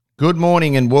Good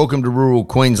morning and welcome to Rural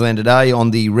Queensland Today on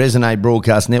the Resonate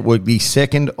Broadcast Network, the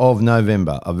 2nd of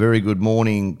November. A very good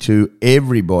morning to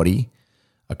everybody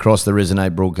across the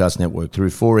Resonate Broadcast Network through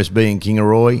 4SB in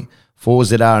Kingaroy,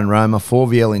 4ZR in Roma,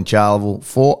 4VL in Charleville,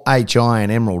 4HI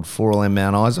in Emerald, 4LM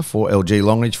Mount Isa, 4LG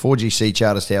Longreach, 4GC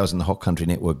Charters Towers and the Hot Country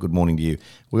Network. Good morning to you.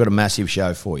 We've got a massive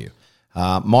show for you.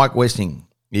 Mike Westing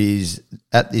is,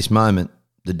 at this moment,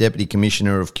 the Deputy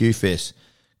Commissioner of QFES,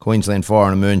 Queensland Fire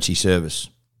and Emergency Service.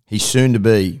 He's soon to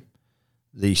be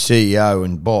the CEO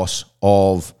and boss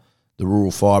of the Rural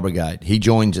Fire Brigade. He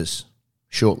joins us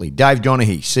shortly. Dave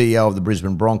Donaghy, CEO of the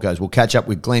Brisbane Broncos. We'll catch up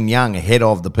with Glenn Young ahead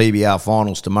of the PBR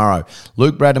finals tomorrow.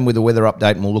 Luke Braddon with the weather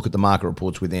update, and we'll look at the market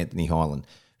reports with Anthony Hyland.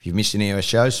 If you've missed any of our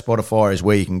shows, Spotify is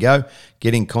where you can go.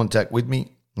 Get in contact with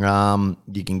me. You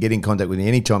can get in contact with me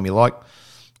anytime you like.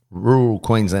 Rural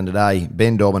Queensland Today,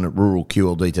 Ben Dobbin at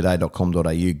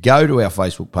ruralqldtoday.com.au. Go to our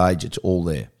Facebook page. It's all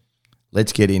there.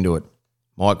 Let's get into it.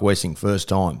 Mike Westing, first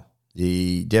time,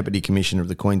 the Deputy Commissioner of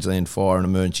the Queensland Fire and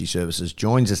Emergency Services,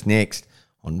 joins us next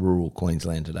on Rural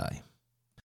Queensland Today.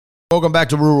 Welcome back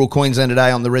to Rural Queensland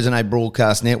Today on the Resonate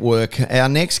Broadcast Network. Our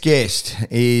next guest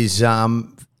is a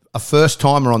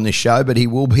first-timer on this show, but he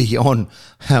will be on,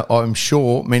 I'm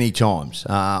sure, many times.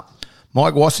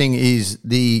 Mike Westing is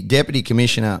the Deputy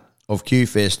Commissioner of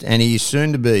QFES, and he is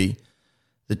soon to be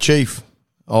the Chief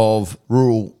of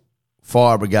Rural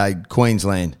Fire Brigade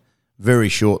Queensland very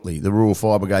shortly, the Rural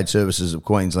Fire Brigade Services of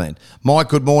Queensland. Mike,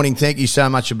 good morning. Thank you so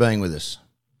much for being with us.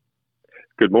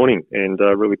 Good morning, and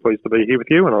really pleased to be here with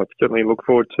you, and I certainly look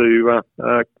forward to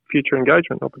future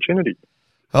engagement opportunities.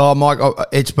 Oh, Mike,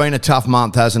 it's been a tough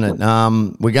month, hasn't it?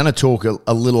 We're going to talk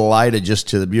a little later just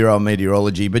to the Bureau of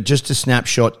Meteorology, but just a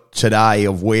snapshot today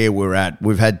of where we're at.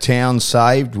 We've had towns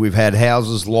saved, we've had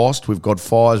houses lost, we've got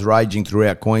fires raging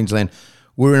throughout Queensland.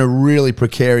 We're in a really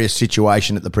precarious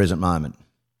situation at the present moment.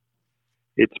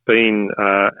 It's been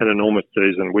an enormous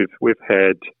season. We've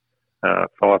had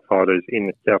firefighters in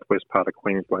the southwest part of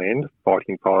Queensland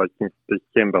fighting fires since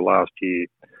December last year.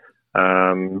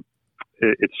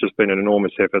 It's just been an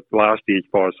enormous effort. Last year's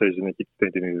fire season is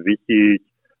extended into this year,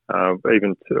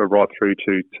 even right through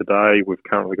to today. We've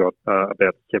currently got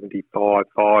about 75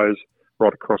 fires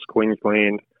right across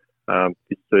Queensland.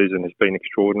 This season has been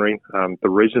extraordinary. The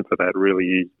reason for that really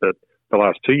is that the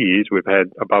last 2 years we've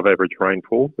had above average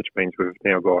rainfall, which means we've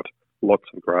now got lots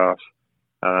of grass.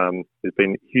 There's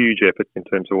been huge efforts in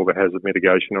terms of all the hazard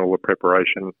mitigation, all the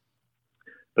preparation.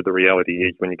 But the reality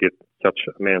is when you get such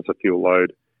amounts of fuel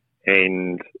load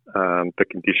and the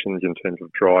conditions in terms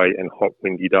of dry and hot,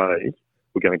 windy days,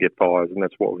 we're going to get fires, and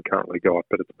that's what we've currently got.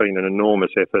 But it's been an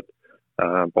enormous effort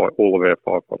by all of our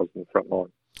firefighters in the front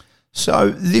line. So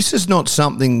this is not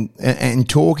something, and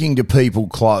talking to people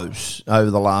close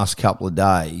over the last couple of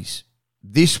days,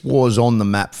 this was on the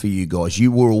map for you guys.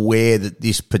 You were aware that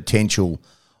this potential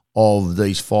of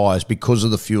these fires, because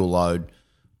of the fuel load,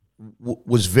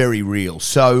 was very real.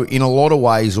 So in a lot of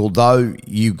ways, although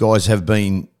you guys have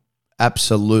been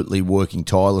absolutely working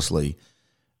tirelessly,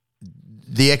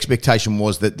 the expectation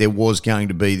was that there was going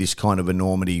to be this kind of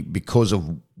enormity because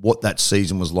of what that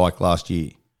season was like last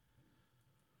year.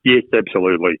 Yes,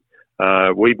 absolutely.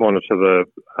 We monitor the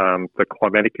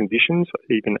climatic conditions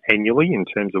even annually in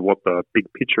terms of what the big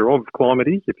picture of climate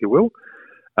is, if you will.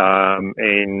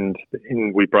 And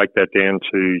we break that down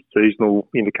to seasonal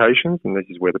indications, and this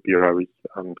is where the Bureau is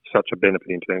such a benefit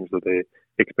in terms of their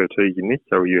expertise in this.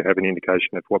 So you have an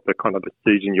indication of what the kind of the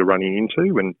season you're running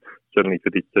into, and certainly for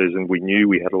this season we knew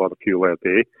we had a lot of fuel out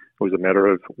there. It was a matter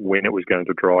of when it was going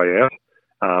to dry out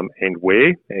and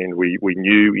where, and we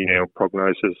knew in our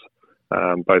prognosis,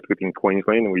 both within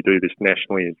Queensland, and we do this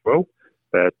nationally as well,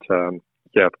 that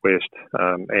southwest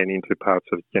and into parts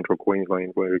of central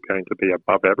Queensland were going to be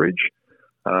above average.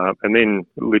 And then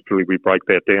literally we break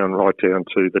that down right down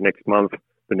to the next month,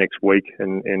 the next week,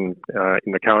 and in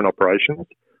the current operations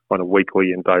on a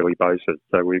weekly and daily basis.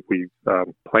 So we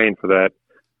plan for that.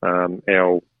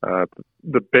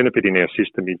 The benefit in our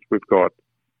system is we've got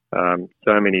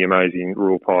so many amazing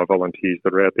rural fire volunteers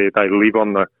that are out there. They live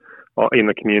in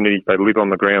the communities, they live on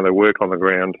the ground, they work on the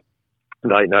ground,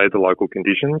 they know the local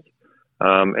conditions.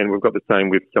 And we've got the same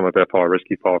with some of our fire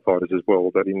rescue firefighters as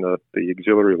well, that in the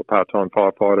auxiliary or the part-time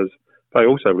firefighters, they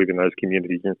also live in those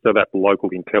communities. And so that local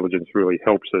intelligence really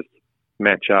helps us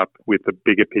match up with the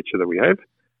bigger picture that we have.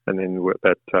 And then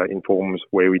that informs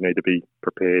where we need to be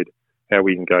prepared, how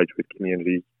we engage with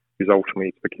communities, because ultimately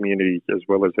it's the communities as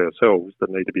well as ourselves that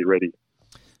need to be ready.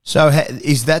 So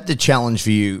is that the challenge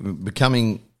for you,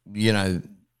 becoming,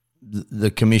 the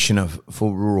Commissioner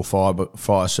for Rural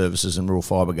Fire Services and Rural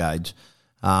Fire Brigades?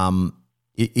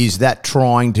 is that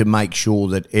trying to make sure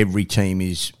that every team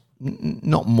is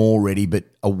not more ready, but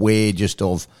aware just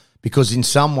of, because in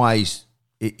some ways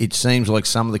it seems like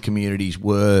some of the communities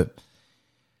were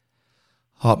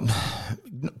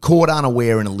caught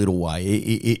unaware in a little way.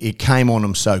 It came on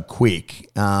them so quick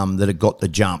that it got the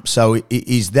jump. So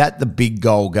is that the big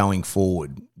goal going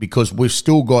forward? Because we've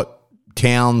still got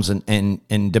towns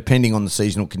and depending on the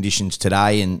seasonal conditions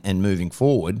today and moving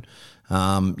forward,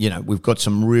 we've got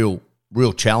some real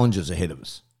challenges ahead of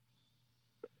us.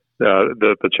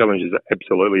 The challenges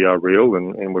absolutely are real,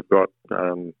 and we've got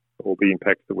all the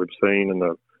impacts that we've seen and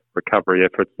the recovery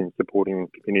efforts in supporting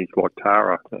communities like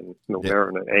Tara and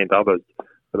Millmerran and others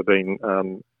that have been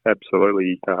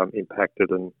absolutely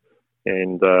impacted, and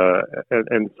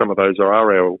some of those are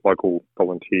our local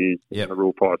volunteers in the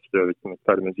Rural Fire Service and the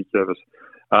State Emergency Service.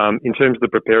 In terms of the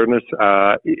preparedness,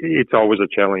 it's always a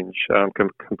challenge.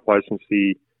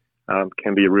 Complacency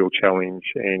can be a real challenge,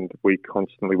 and we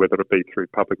constantly, whether it be through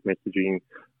public messaging,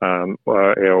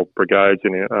 our brigades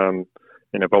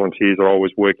and our volunteers are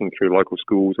always working through local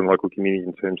schools and local communities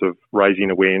in terms of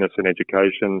raising awareness and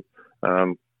education.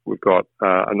 We've got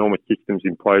enormous systems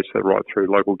in place right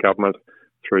through local government,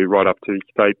 through right up to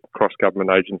state cross-government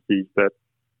agencies that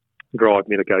drive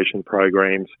mitigation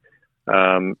programs.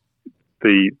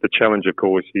 The challenge, of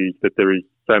course, is that there is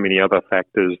so many other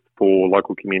factors for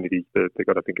local communities that they've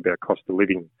got to think about cost of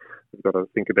living. They've got to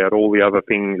think about all the other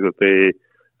things that they're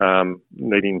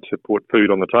needing to put food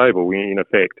on the table, in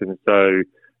effect. And so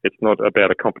it's not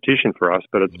about a competition for us,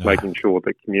 but it's making sure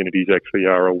that communities actually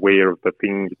are aware of the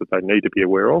things that they need to be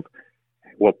aware of,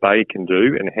 what they can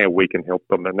do and how we can help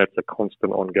them. And that's a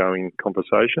constant ongoing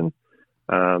conversation.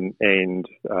 And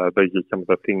these are some of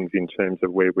the things in terms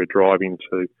of where we're driving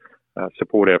to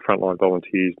support our frontline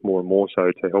volunteers more and more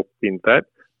so to help in that,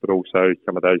 but also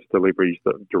some of those deliveries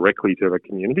that directly to the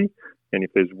community. And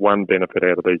if there's one benefit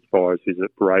out of these fires is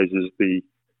it raises the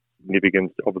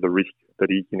significance of the risk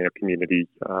that is in our community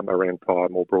around fire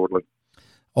more broadly.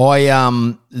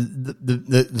 Some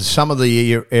of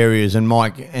the areas, and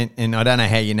Mike, and I don't know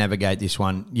how you navigate this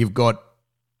one, you've got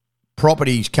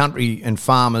properties, country and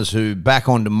farmers who back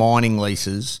onto mining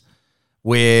leases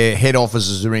where head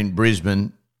offices are in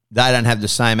Brisbane. They don't have the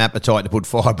same appetite to put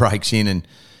fire breaks in,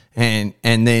 and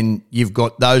then you've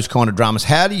got those kind of dramas.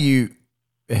 How do you,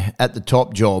 at the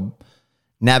top job,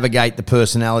 navigate the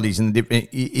personalities and the different?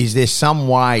 Is there some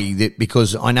way that,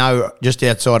 because I know just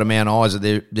outside of Mount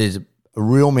Isa there's a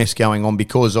real mess going on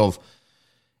because of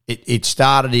it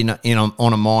started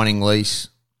on a mining lease.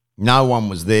 No one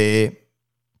was there.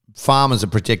 Farmers are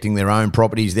protecting their own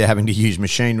properties. They're having to use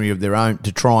machinery of their own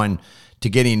to try and to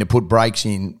get in to put brakes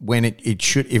in when it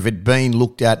should, if it'd been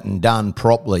looked at and done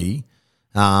properly,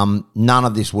 none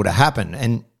of this would have happened.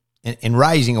 And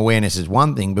raising awareness is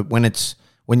one thing, but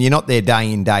when you're not there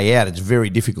day in, day out, it's very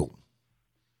difficult.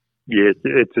 Yeah,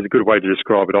 it's a good way to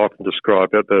describe it. I often describe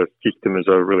that the system as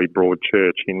a really broad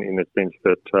church in the sense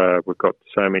that we've got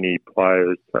so many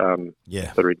players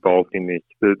that are involved in this.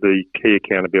 The key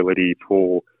accountability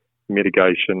for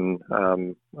mitigation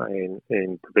and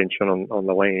prevention on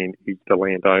the land is the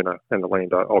landowner and the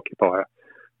land occupier.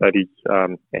 That is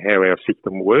how our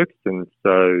system works, and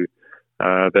so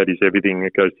that is everything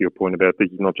that goes to your point about this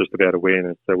is not just about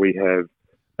awareness. So we have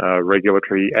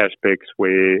regulatory aspects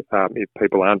where if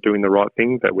people aren't doing the right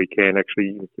thing, that we can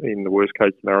actually, in the worst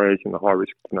case scenarios, in the high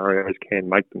risk scenarios, can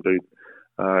make them do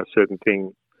certain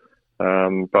things.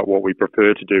 But what we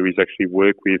prefer to do is actually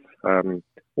work with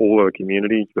all our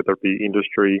communities, whether it be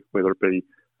industry, whether it be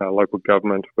local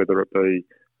government, whether it be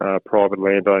private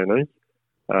landowners,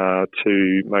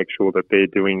 to make sure that they're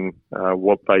doing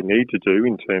what they need to do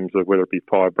in terms of whether it be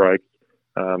fire breaks,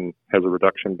 hazard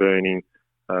reduction burning,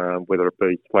 whether it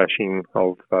be splashing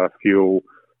of fuel,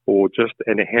 or just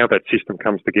and how that system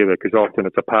comes together, because often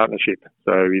it's a partnership.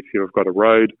 So if you've got a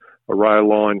road, a rail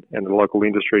line, and the local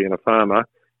industry and a farmer,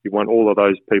 you want all of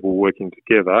those people working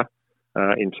together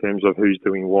in terms of who's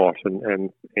doing what.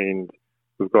 And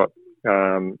we've got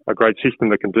a great system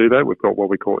that can do that. We've got what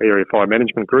we call area fire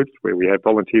management groups, where we have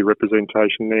volunteer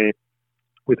representation there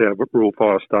with our rural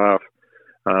fire staff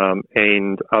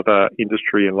and other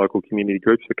industry and local community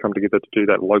groups that come together to do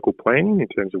that local planning in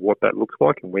terms of what that looks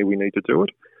like and where we need to do it.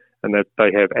 And that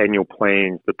they have annual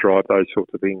plans that drive those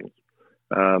sorts of things.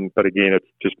 But again, it's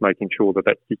just making sure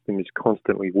that system is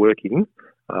constantly working,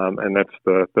 and that's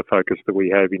the focus that we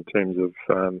have in terms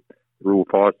of Rural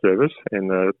Fire Service and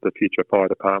the future fire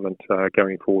department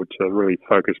going forward, to really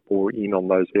focus more in on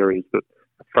those areas that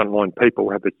frontline people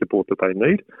have the support that they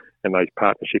need, and those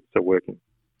partnerships are working.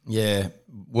 Yeah,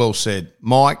 well said.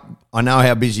 Mike, I know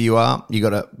how busy you are. You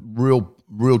got a real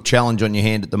real challenge on your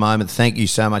hand at the moment. Thank you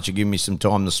so much for giving me some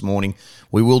time this morning.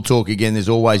 We will talk again. There's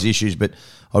always issues, but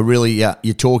I really,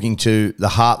 you're talking to the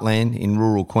heartland in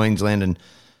rural Queensland, and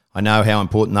I know how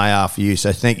important they are for you.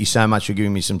 So thank you so much for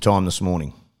giving me some time this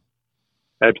morning.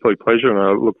 Absolute pleasure, and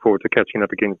I look forward to catching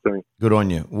up again soon. Good on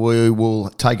you. We will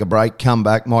take a break, come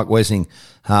back. Mike Wessing,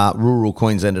 Rural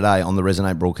Queensland Today on the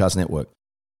Resonate Broadcast Network.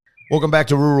 Welcome back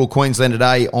to Rural Queensland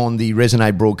Today on the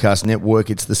Resonate Broadcast Network.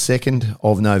 It's the 2nd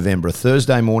of November, a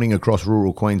Thursday morning across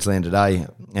Rural Queensland today.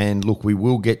 And look, we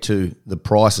will get to the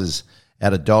prices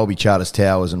out of Dalby, Charters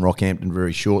Towers and Rockhampton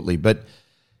very shortly. But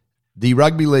the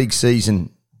rugby league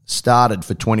season started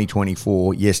for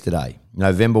 2024 yesterday,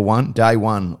 November 1, day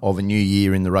one of a new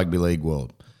year in the rugby league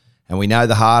world. And we know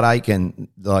the heartache, and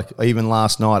like even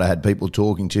last night I had people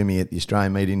talking to me at the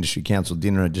Australian Meat Industry Council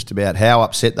dinner just about how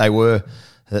upset they were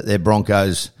that their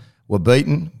Broncos were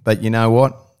beaten. But you know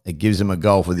what? It gives them a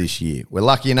goal for this year. We're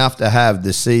lucky enough to have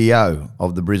the CEO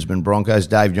of the Brisbane Broncos,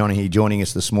 Dave Donaghy, joining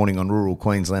us this morning on Rural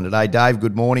Queensland Today. Dave,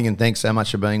 good morning, and thanks so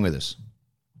much for being with us.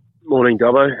 Morning,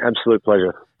 Dobbo. Absolute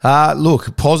pleasure.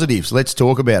 Look, positives. Let's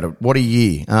talk about it. What a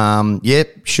year.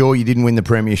 Sure, you didn't win the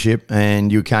premiership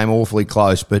and you came awfully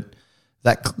close, but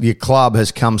your club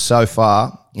has come so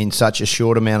far in such a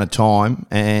short amount of time,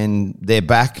 and they're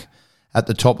back at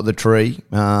the top of the tree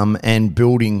and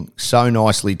building so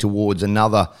nicely towards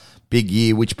another big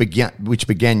year, which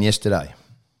began yesterday.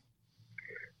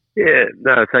 Yeah,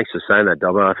 no, thanks for saying that,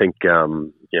 Dobbo. I think,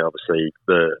 obviously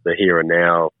the here and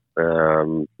now,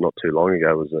 not too long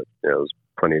ago, was that there was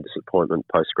plenty of disappointment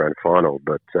post-grand final,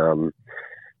 but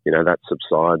that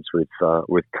subsides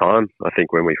with time. I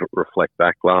think when we reflect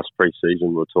back last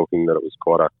pre-season, we were talking that it was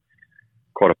quite a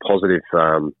positive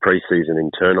pre-season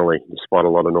internally, despite a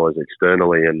lot of noise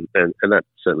externally, and that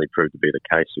certainly proved to be the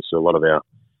case. We saw a lot of our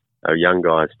young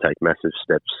guys take massive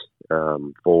steps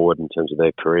forward in terms of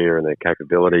their career and their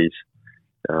capabilities.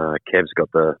 Kev's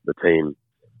got the team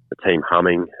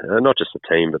humming, not just the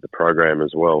team but the program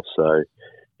as well. So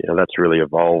that's really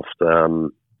evolved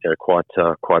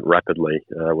quite rapidly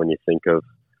when you think of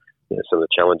some of the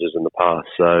challenges in the past.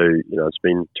 So it's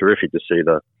been terrific to see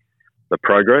the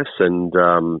progress, and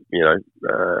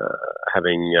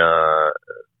having I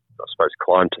suppose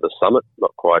climbed to the summit,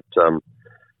 not quite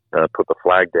put the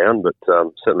flag down, but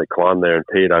certainly climbed there and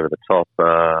peered over the top.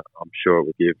 I'm sure it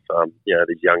would give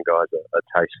these young guys a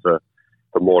taste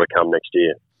for more to come next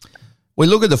year. We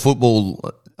look at the football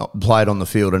played on the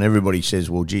field and everybody says,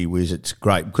 well, gee whiz, it's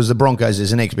great. Because the Broncos,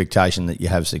 there's an expectation that you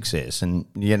have success. And,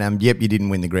 you didn't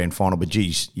win the grand final, but,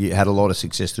 geez, you had a lot of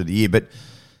success through the year. But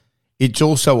it's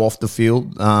also off the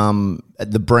field.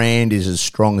 The brand is as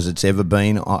strong as it's ever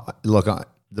been. The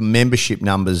membership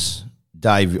numbers,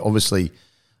 Dave, obviously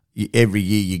every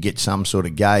year you get some sort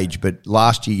of gauge, but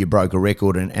last year you broke a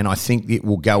record, and I think it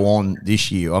will go on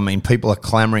this year. I mean, people are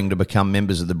clamouring to become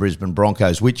members of the Brisbane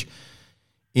Broncos, which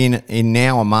in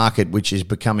now a market which is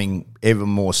becoming ever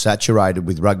more saturated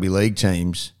with rugby league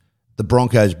teams, the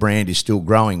Broncos brand is still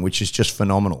growing, which is just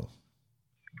phenomenal.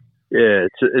 Yeah,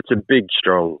 it's a big,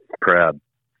 strong, proud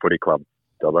footy club,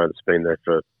 Dobbo. It's been there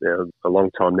for a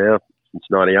long time now, since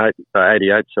 88,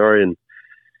 and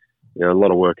a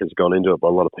lot of work has gone into it by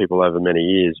a lot of people over many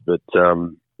years. But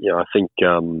I think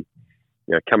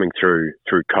coming through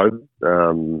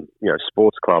COVID,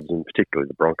 sports clubs, and particularly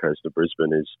the Broncos to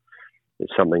Brisbane, is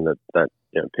something that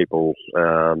people,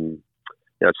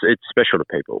 it's special to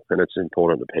people and it's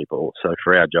important to people. So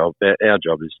for our job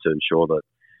is to ensure that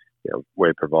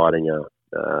we're providing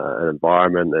an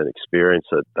environment and experience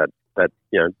that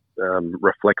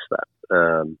reflects that.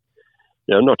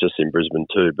 Not just in Brisbane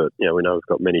too, but we know we've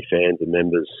got many fans and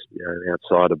members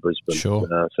outside of Brisbane. Sure.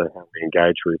 So how we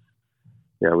engage with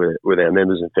our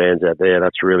members and fans out there,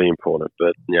 that's really important.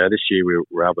 But this year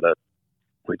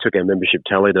we took our membership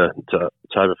tally to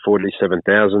over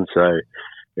 47,000. So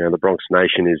the Bronx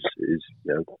Nation is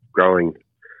growing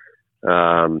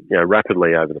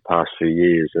rapidly over the past few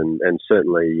years, and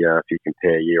certainly if you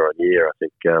compare year on year, I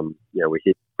think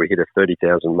we hit a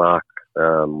 30,000 mark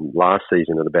last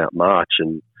season at about March,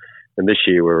 and this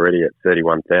year we're already at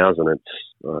 31,000.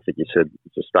 I think you said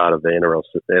it's the start of the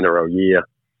NRL year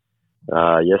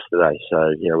yesterday.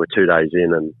 So we're 2 days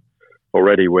in, and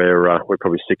already we're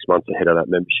probably 6 months ahead of that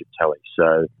membership tally.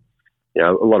 So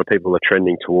a lot of people are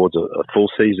trending towards a full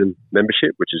season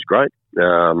membership, which is great.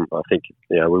 I think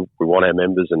we want our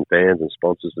members and fans and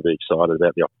sponsors to be excited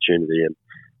about the opportunity, and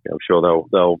I'm sure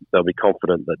they'll be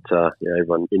confident that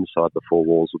everyone inside the four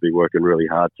walls will be working really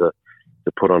hard to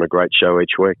put on a great show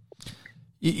each week.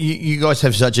 You guys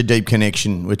have such a deep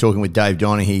connection. We're talking with Dave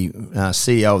Donaghy,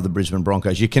 CEO of the Brisbane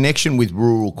Broncos. Your connection with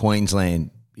rural Queensland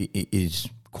is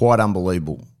quite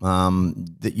unbelievable.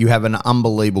 That you have an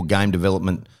unbelievable game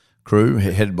development crew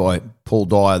headed by Paul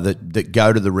Dyer that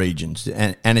go to the regions,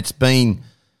 and it's been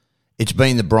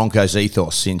the Broncos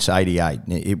ethos since '88.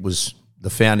 It was the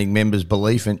founding members'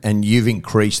 belief, and you've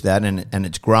increased that, and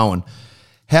it's grown.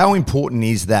 How important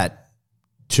is that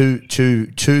to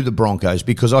the Broncos?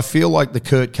 Because I feel like the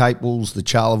Kurt Capewells, the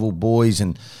Charleville boys,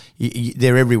 and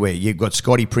they're everywhere. You've got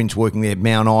Scotty Prince working there,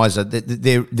 Mount Isa.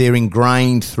 They're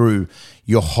ingrained through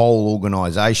your whole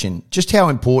organisation. Just how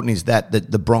important is that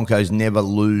the Broncos never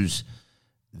lose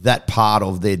that part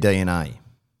of their DNA?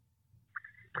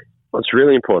 Well, it's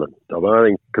really important, I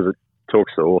think, because it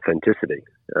talks to authenticity.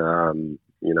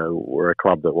 We're a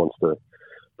club that wants to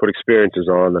put experiences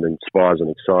on that inspires and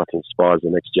excites, inspires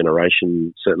the next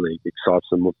generation, certainly excites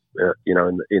them,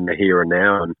 in the here and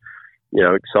now. And,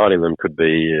 exciting them could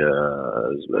be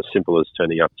as simple as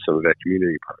turning up to some of our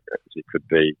community programs. It could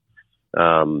be,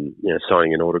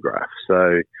 signing an autograph.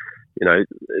 So,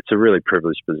 it's a really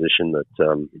privileged position that,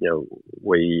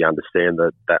 we understand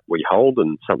that we hold,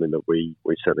 and something that we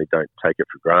certainly don't take it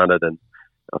for granted. And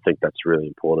I think that's really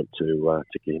important to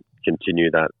continue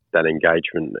that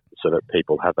engagement, so that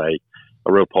people have a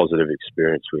real positive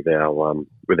experience with our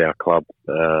club.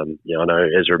 I know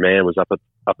Ezra Mann was up at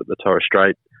the Torres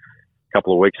Strait a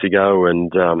couple of weeks ago,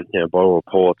 and by all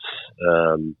reports,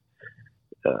 the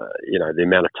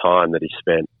amount of time that he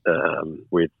spent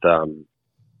with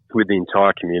the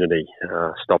entire community,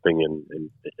 stopping and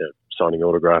signing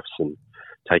autographs and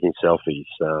taking selfies.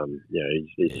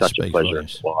 He's such a pleasure and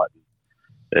delight.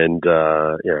 And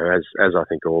as I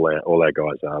think all our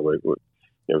guys are, we've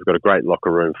got a great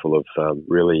locker room full of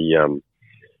really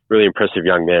impressive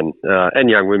young men and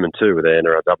young women too, with our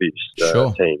NRLW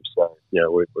teams. So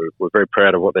we're very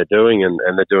proud of what they're doing, and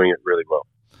they're doing it really well.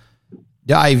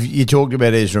 Dave, you talked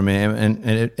about Ezra, man, and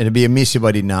it'd be amiss if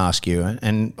I didn't ask you.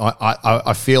 And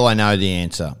I feel I know the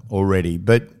answer already,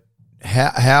 but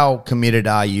how committed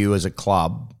are you as a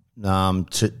club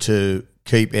to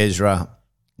keep Ezra,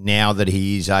 now that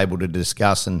he is able to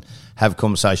discuss and have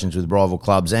conversations with rival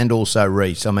clubs, and also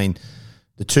Reece? I mean,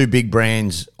 the two big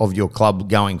brands of your club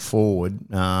going forward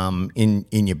in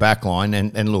your back line,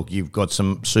 and look, you've got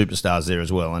some superstars there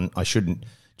as well, and I shouldn't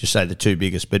just say the two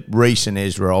biggest, but Reece and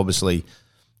Ezra obviously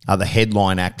are the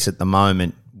headline acts at the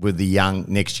moment with the young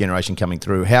next generation coming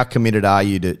through. How committed are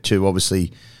you to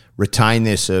obviously retain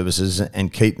their services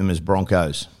and keep them as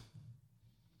Broncos?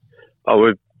 Oh,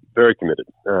 we're very committed.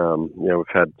 We've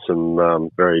had some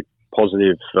very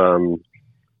positive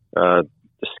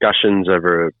discussions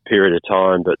over a period of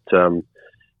time, but I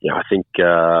think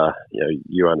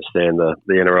you understand the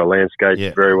NRL landscape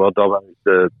very well, Dobbo.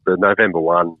 The November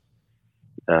 1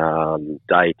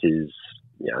 date is,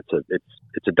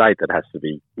 it's a date that has to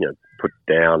be put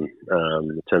down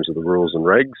in terms of the rules and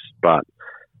regs. But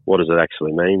what does it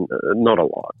actually mean? Not a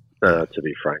lot, to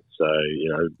be frank. So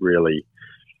really,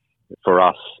 for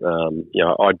us,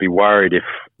 I'd be worried if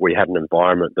we had an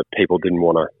environment that people didn't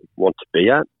want to be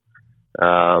at.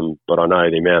 But I know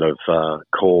the amount of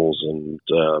calls and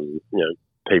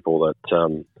people that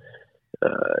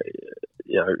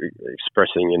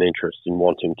expressing an interest in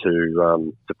wanting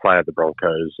to play at the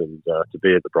Broncos and to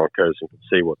be at the Broncos and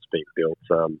see what's being built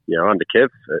under Kev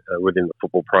within the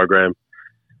football program.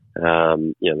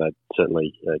 That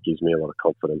certainly gives me a lot of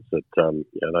confidence that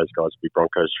those guys will be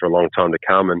Broncos for a long time to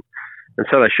come, and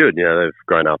so they should. They've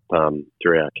grown up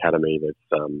through our academy. They've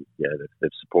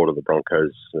supported the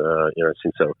Broncos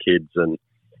since they were kids, and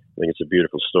I think it's a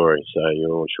beautiful story. So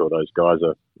I'm sure those guys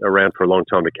are around for a long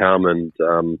time to come. And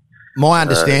my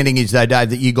understanding is, though,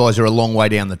 Dave, that you guys are a long way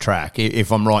down the track.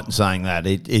 If I'm right in saying that,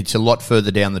 it's a lot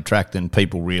further down the track than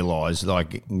people realise.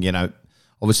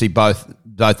 Obviously both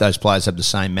those players have the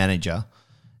same manager,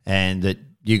 and that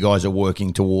you guys are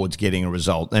working towards getting a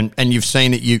result. And you've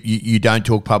seen it. You don't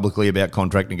talk publicly about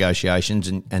contract negotiations,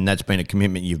 and that's been a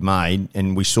commitment you've made.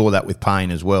 And we saw that with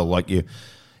Payne as well.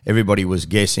 Everybody was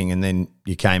guessing, and then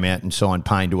you came out and signed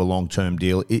Payne to a long-term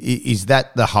deal. Is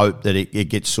that the hope that it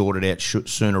gets sorted out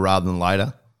sooner rather than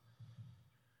later?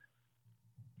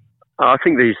 I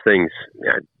think these things,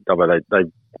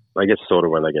 they get sorted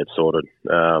when they get sorted.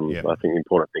 I think the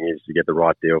important thing is to get the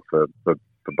right deal for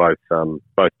both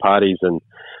parties. And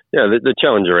the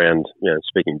challenge around,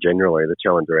 speaking generally, the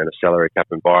challenge around a salary cap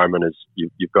environment is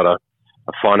you've got a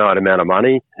finite amount of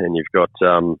money, and you've got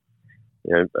a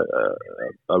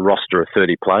roster of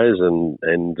 30 players, and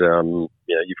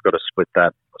you've got to split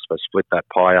that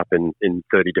pie up in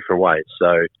 30 different ways.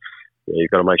 So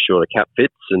you've got to make sure the cap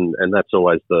fits, and that's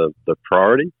always the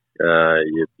priority.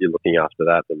 You're looking after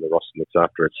that, and the roster looks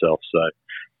after itself. So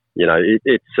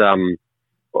it's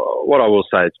what I will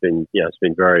say, it's been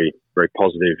very, very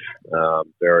positive,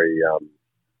 very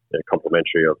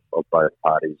complimentary of both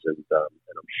parties, and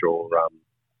I'm sure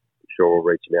we'll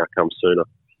reach an outcome sooner.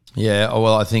 Yeah,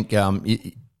 well, I think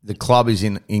the club is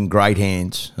in great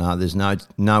hands. There's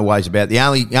no ways about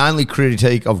it. The only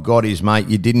critique I've got is, mate,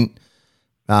 you didn't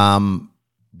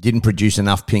produce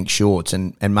enough pink shorts,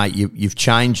 and mate, you've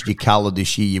changed your colour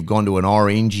this year. You've gone to an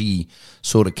orangey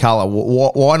sort of colour.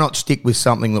 Why not stick with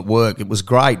something that worked? It was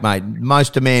great, mate.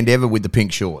 Most demand ever with the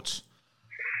pink shorts.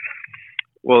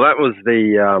 Well, that was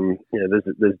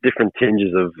there's different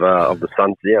tinges of the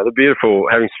sun. Yeah, the beautiful.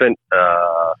 Having spent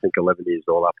I think 11 years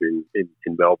all up in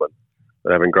Melbourne,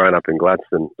 but having grown up in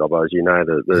Gladstone, as you know,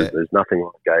 there's nothing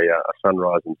like a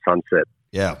sunrise and sunset.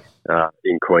 Yeah.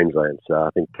 In Queensland, so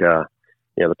I think the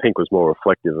pink was more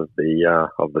reflective of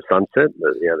the sunset,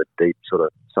 the deep sort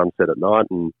of sunset at night,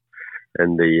 and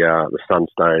the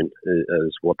sunstone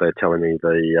is what they're telling me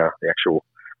the actual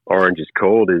orange is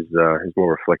called is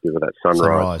more reflective of that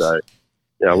sunrise. So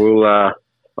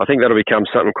I think that'll become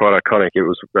something quite iconic. It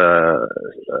was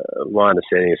my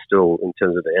understanding is still, in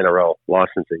terms of the NRL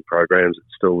licensing programs,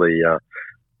 it's still the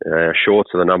shorts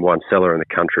are the number one seller in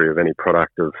the country of any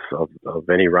product of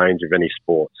any range of any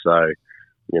sport. So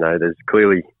there's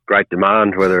clearly great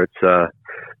demand, whether it's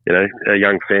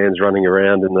young fans running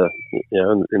around in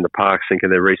the parks thinking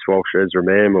they're Reece Walsh, Ezra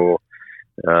Mam, or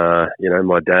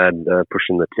my dad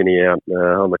pushing the tinny out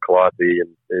on the calliope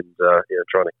and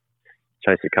trying to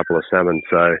chase a couple of salmon.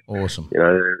 So awesome.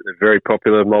 They're very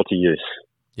popular, multi-use.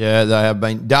 Yeah, they have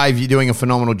been. Dave, you're doing a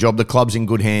phenomenal job. The club's in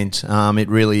good hands. It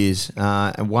really is.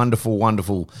 A wonderful,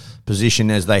 wonderful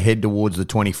position as they head towards the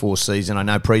 24 season. I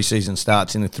know pre-season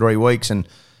starts in 3 weeks, and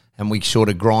we sort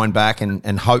of grind back,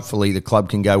 and hopefully the club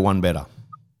can go one better.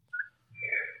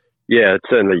 Yeah, it's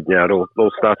certainly, it all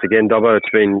starts again, Dobbo. It's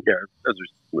been, as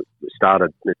we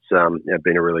started, it's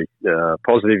been a really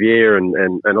positive year and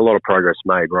a lot of progress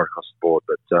made right across the board.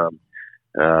 But,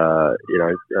 a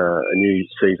new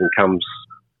season comes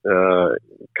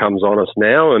on us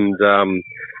now, and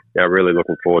really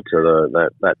looking forward to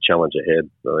that challenge ahead.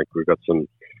 I think we've got some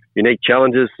unique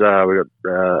challenges. We've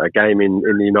got a game in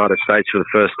the United States for the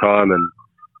first time, and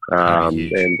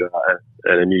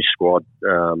a new squad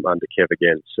under Kev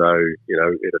again. So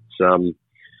it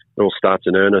all starts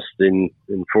in earnest in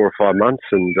 4 or 5 months,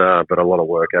 but a lot of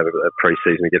work over the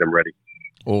pre-season to get them ready.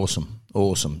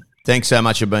 Awesome. Thanks so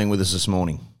much for being with us this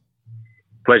morning.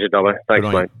 Pleasure, Dobbo. Thanks,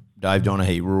 mate. Dave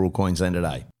Donaghy, Rural Queensland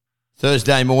Today.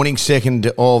 Thursday morning,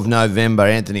 2nd of November.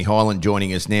 Anthony Hyland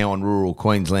joining us now on Rural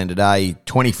Queensland Today.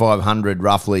 2,500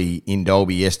 roughly in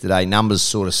Dalby yesterday. Numbers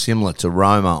sort of similar to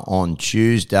Roma on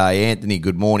Tuesday. Anthony,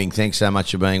 good morning. Thanks so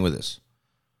much for being with us.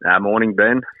 Morning,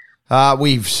 Ben.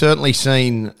 We've certainly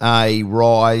seen a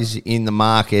rise in the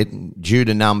market due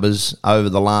to numbers over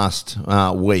the last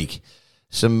week.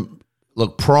 Some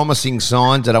promising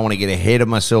signs. I don't want to get ahead of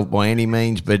myself by any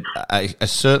means, but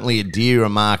certainly a dearer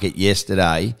market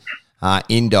yesterday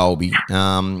in Dalby,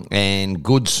 and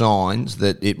good signs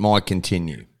that it might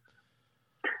continue.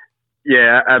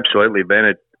 Yeah, absolutely, Ben.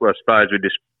 I suppose we've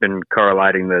just been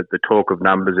correlating the talk of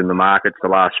numbers in the markets the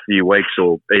last few weeks,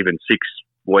 or even 6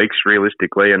 weeks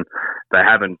realistically, and they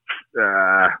haven't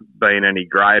been any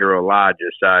greater or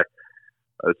larger. So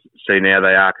I see now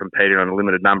they are competing on a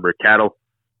limited number of cattle.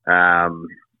 I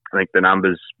think the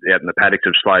numbers out in the paddocks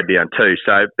have slowed down too.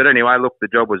 So, but anyway, look, the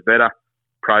job was better.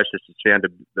 Process has found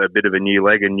a bit of a new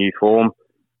leg and new form.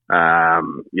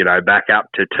 Back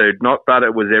up to $2. Not that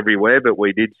it was everywhere, but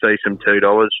we did see some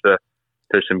 $2 for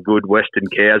some good Western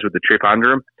cows with the trip under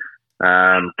them.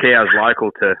 Cows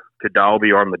local to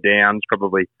Dalby or on the Downs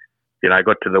probably,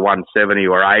 got to the 170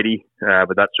 or 80,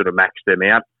 but that sort of maxed them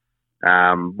out.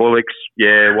 Bullocks,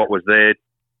 what was there?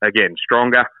 Again,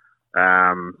 stronger.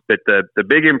 But the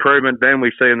big improvement, Ben,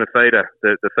 we see in the feeder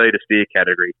steer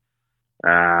category.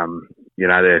 A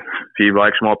few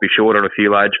blokes might be short on a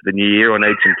few loads for the new year or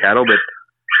need some cattle, but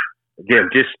again,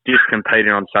 just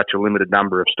competing on such a limited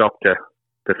number of stock to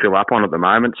fill up on at the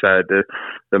moment. So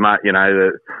they're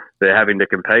having to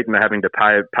compete and they're having to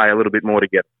pay a little bit more to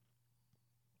get.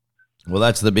 Well,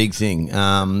 that's the big thing.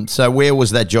 So where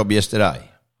was that job yesterday?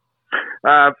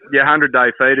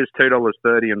 100-day feeders,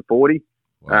 $2.30 and $40.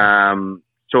 Wow.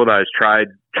 Saw those trade.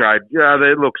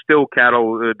 They look still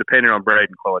cattle, depending on breed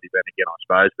and quality. Then again, I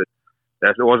suppose, but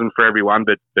it wasn't for everyone.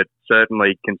 But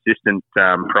certainly consistent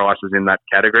prices in that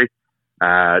category.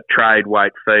 Trade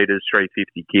weight feeders,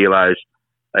 350 kilos.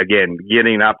 Again,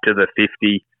 getting up to the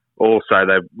 50. Also,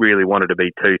 they really wanted to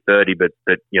be 230, but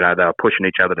they were pushing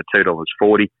each other to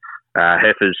 $2.40.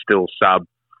 Heifers still sub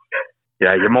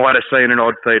you might have seen an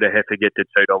odd feeder heifer get to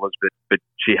 $2, but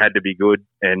she had to be good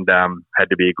and had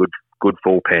to be a good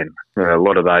full pen. A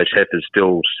lot of those heifers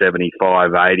still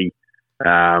 75, 80.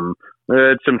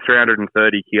 There's some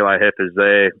 330 kilo heifers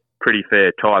there, pretty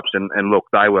fair types, and look,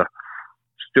 they were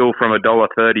still from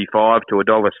 $1.35 to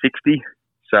 $1.60,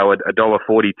 so a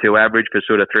 $1.42 average for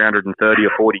sort of 330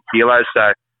 or 40 kilos.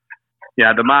 So,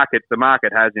 the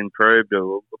market has improved,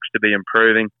 or looks to be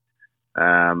improving.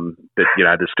 But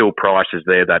there's still prices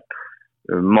there that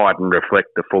mightn't reflect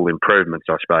the full improvements,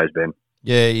 I suppose, Ben.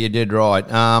 Yeah, you did right.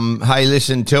 Hey,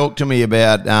 listen, talk to me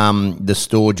about the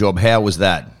store job. How was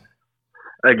that?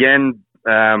 Again,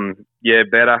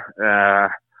 better.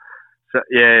 So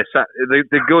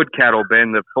the good cattle,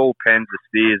 Ben, the full pens of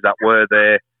steers that were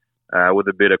there with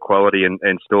a bit of quality and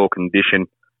store condition.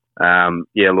 10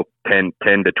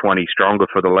 to 20 stronger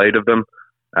for the lead of them.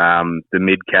 The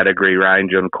mid-category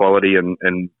range on quality and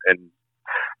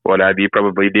what have you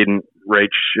probably didn't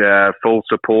reach full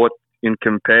support in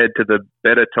compared to the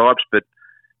better types, but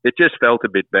it just felt a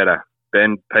bit better.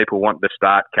 Ben, people want to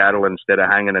start cattle instead of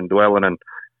hanging and dwelling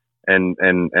and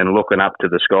looking up to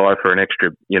the sky for an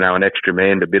extra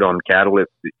man to bid on cattle.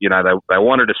 They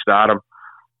wanted to start them.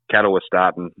 Cattle were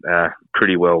starting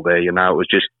pretty well there. It was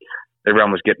just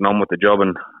everyone was getting on with the job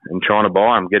and trying to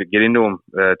buy them, get into them.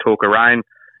 Talk of rain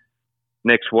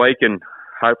next week, and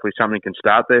hopefully something can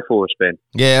start there for us, Ben.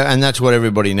 Yeah, and that's what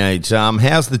everybody needs.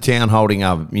 How's the town holding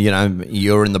up?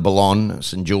 You're in the Ballon,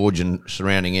 St George and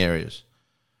surrounding areas.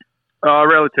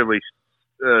 Relatively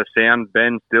sound,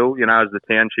 Ben, still, as the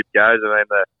township goes. I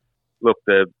mean,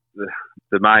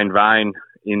 the main vein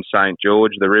in St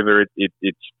George, the river,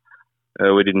 it's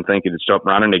we didn't think it'd stop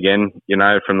running again,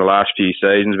 from the last few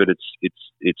seasons, but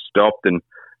it's stopped. And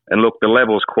look, the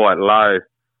level's quite low,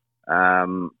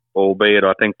 albeit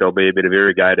I think there'll be a bit of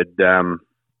irrigated,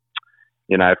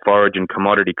 forage and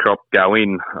commodity crop go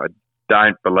in. I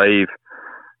don't believe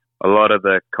a lot of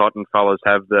the cotton fellas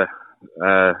have the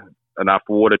enough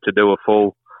water to do a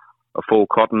full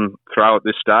cotton throw at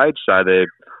this stage, so they're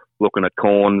looking at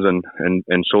corns and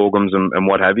sorghums and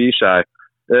what have you. So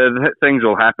things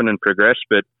will happen and progress,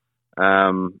 but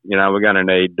we're going to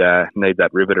need that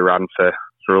river to run for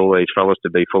all these fellas to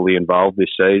be fully involved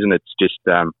this season. It's just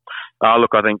I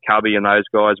think Cubby and those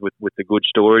guys with the good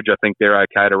storage, I think they're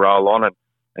okay to roll on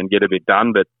and get a bit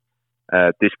done, but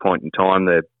at this point in time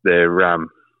they're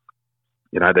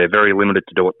very limited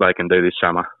to do what they can do this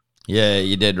summer. Yeah,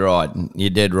 you're dead right.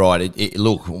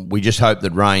 Look, we just hope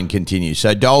that rain continues.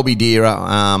 So Dalby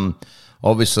Deera,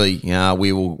 obviously,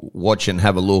 we will watch and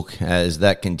have a look as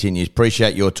that continues.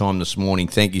 Appreciate your time this morning.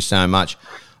 Thank you so much.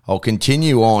 I'll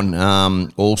continue on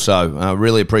also.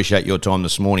 Really appreciate your time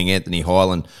this morning, Anthony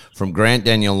Hyland from Grant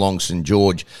Daniel Long St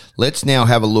George. Let's now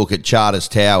have a look at Charters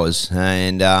Towers.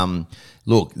 And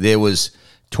look, there was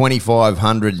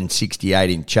 2,568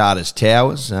 in Charters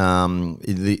Towers.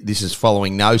 This is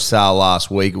following no sale last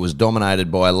week. It was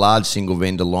dominated by a large single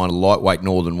vendor line of lightweight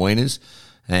northern wieners.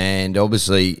 And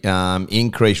obviously,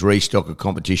 increased restock of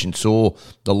competition saw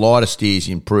the lighter steers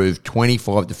improve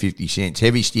 25 to 50 cents.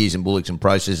 Heavy steers and bullocks and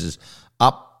processors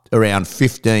up around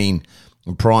 15,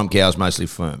 and prime cows mostly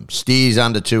firm. Steers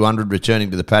under 200 returning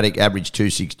to the paddock averaged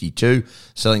 262,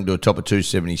 selling to a top of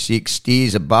 276.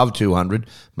 Steers above 200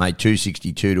 made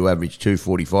 262 to average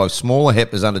 245. Smaller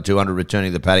heifers under 200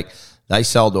 returning to the paddock, they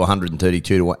sold to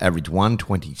 132 to average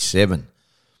 127.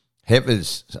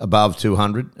 Heifers above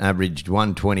 200 averaged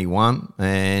 121,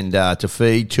 and to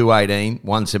feed 218,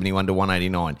 171 to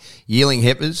 189. Yearling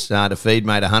heifers to feed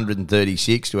made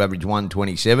 136 to average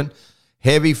 127.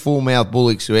 Heavy full-mouth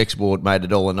bullocks to export made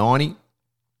 $1.90.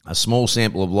 A small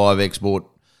sample of live export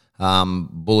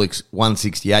bullocks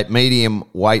 168. Medium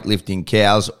weightlifting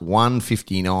cows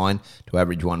 159 to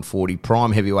average 140.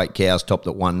 Prime heavyweight cows topped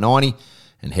at 190.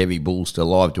 And heavy bulls to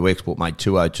live to export made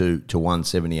 202 to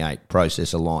 178,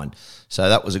 processor line. So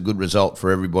that was a good result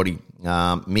for everybody.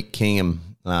 Mick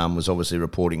Kingham was obviously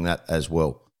reporting that as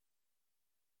well.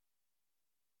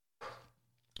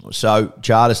 So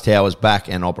Charters Towers back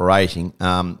and operating.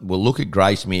 We'll look at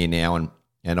Gracemere now,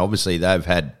 and obviously they've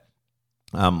had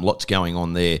lots going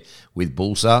on there with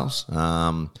bull sales.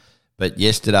 But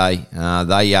yesterday,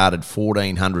 they yarded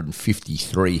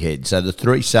 1,453 head. So the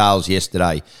three sales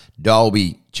yesterday,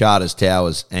 Dalby, Charters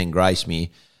Towers and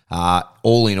Gracemere,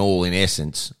 all in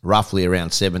essence, roughly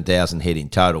around 7,000 head in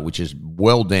total, which is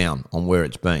well down on where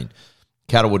it's been.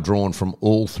 Cattle were drawn from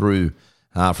all through,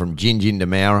 from Gingin to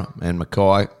Mara and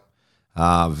Mackay.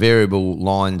 Variable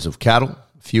lines of cattle.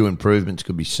 Few improvements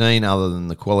could be seen other than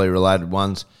the quality-related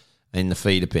ones in the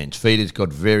feeder pens. Feeders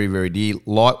got very, very dear.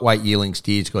 Lightweight yearling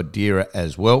steers got dearer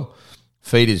as well.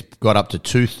 Feeders got up to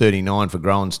 $2.39 for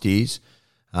growing steers,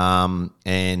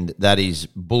 and that is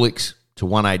bullocks to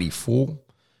 $184.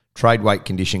 Trade weight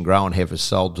condition growing heifers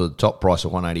sold to the top price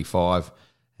of $185,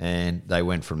 and they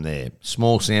went from there.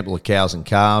 Small sample of cows and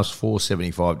calves,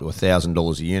 $475 to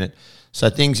 $1,000 a unit. So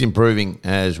things improving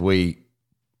as we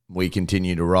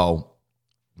continue to roll,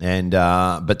 and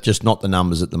but just not the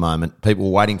numbers at the moment.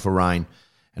 People waiting for rain,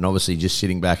 and obviously just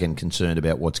sitting back and concerned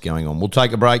about what's going on. We'll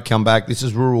take a break, come back. This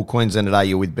is Rural Queensland Today.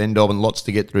 You're with Ben Dobbin. Lots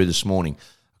to get through this morning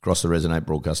across the Resonate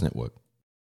Broadcast Network.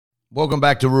 Welcome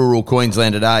back to Rural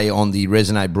Queensland Today on the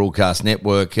Resonate Broadcast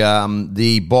Network.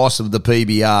 The boss of the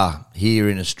PBR here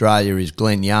in Australia is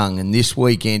Glenn Young, and this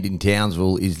weekend in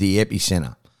Townsville is the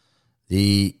epicentre,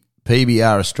 the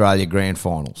PBR Australia Grand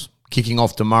Finals, kicking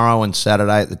off tomorrow and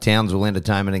Saturday at the Townsville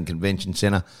Entertainment and Convention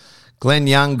Centre. Glenn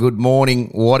Young, good morning.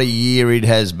 What a year it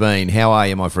has been. How are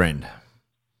you, my friend?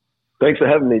 Thanks for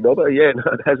having me, Dobber. Yeah, no,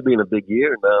 it has been a big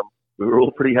year, and we were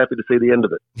all pretty happy to see the end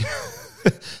of it.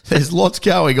 There's lots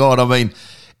going on. I mean,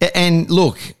 and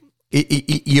look,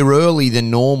 you're early than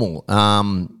normal.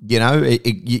 From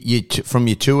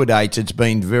your tour dates, it's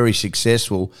been very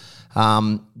successful.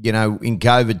 In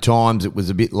COVID times, it was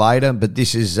a bit later, but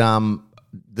this is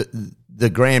the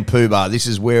Grand Poobah. This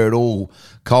is where it all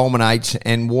culminates,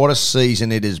 and what a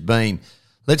season it has been.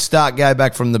 Let's go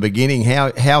back from the beginning.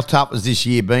 How tough has this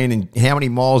year been, and how many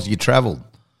miles have you travelled?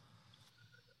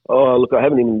 Oh, look, I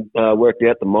haven't even worked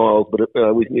out the miles, but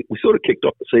we sort of kicked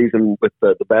off the season with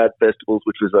the Bad Festivals,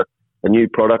 which was a new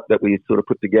product that we sort of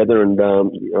put together, and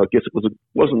I guess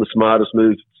wasn't the smartest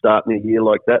move starting a year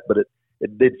like that, but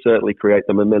it did certainly create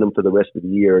the momentum for the rest of the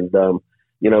year. And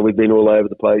we've been all over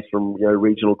the place, from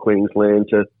regional Queensland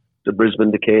to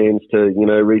Brisbane to Cairns to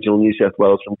regional New South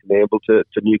Wales, from Coonamble to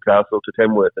Newcastle to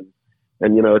Tamworth, and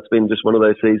it's been just one of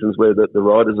those seasons where the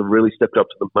riders have really stepped up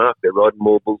to the mark. They're riding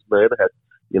more bulls than they ever had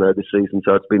this season,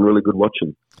 so it's been really good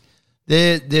watching.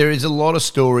 There is a lot of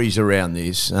stories around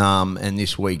this and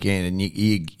this weekend, and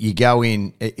you go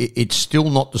in, it's still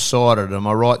not decided. Am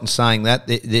I right in saying that?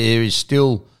 There is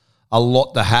still a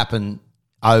lot to happen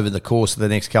over the course of the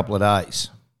next couple of days.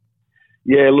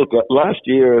 Yeah, look, last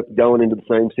year, going into the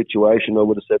same situation, I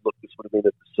would have said, look, this would have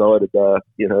been a decided,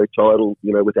 title,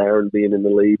 with Aaron being in the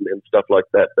lead and stuff like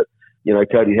that. But,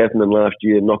 Cody Heffernan last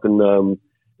year knocking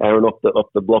Aaron off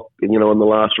the block, on the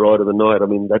last ride of the night. I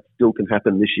mean, that still can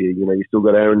happen this year. You still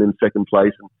got Aaron in second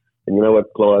place, and you know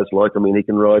what Clive's like. I mean, he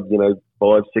can ride,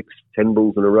 5, 6, 10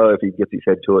 bulls in a row if he gets his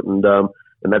head to it,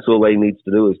 and that's all he needs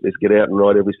to do is get out and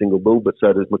ride every single bull. But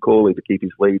so does Macaulay to keep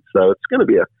his lead. So it's going to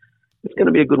be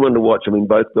a good one to watch. I mean,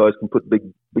 both guys can put big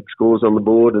scores on the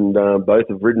board, and both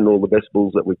have ridden all the best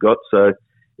bulls that we've got. So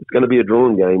it's going to be a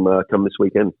drawing game come this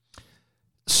weekend.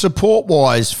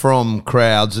 Support-wise from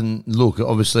crowds, and look,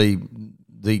 obviously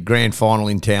the grand final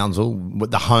in Townsville,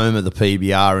 the home of the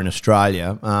PBR in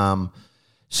Australia,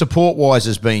 support-wise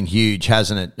has been huge,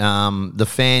 hasn't it? The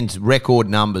fans, record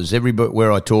numbers,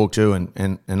 everywhere I talk to,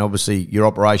 and obviously your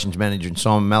operations manager and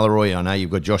Simon Mallory, I know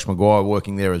you've got Josh Maguire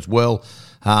working there as well.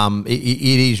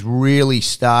 It is really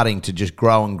starting to just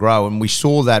grow and grow, and we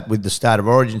saw that with the State of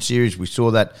Origin series. We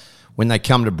saw that when they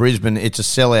come to Brisbane, it's a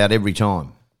sellout every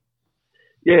time.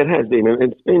 Yeah, it has been.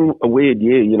 It's been a weird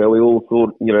year. We all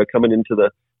thought, coming into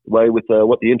the way with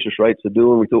what the interest rates are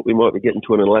doing, we thought we might be getting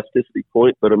to an elasticity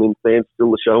point. But, I mean, fans still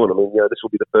are showing. I mean, this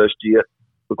will be the first year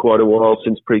for quite a while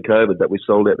since pre-COVID that we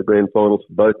sold out the grand finals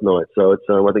for both nights. So it's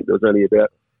I think there was only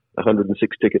about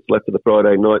 106 tickets left for the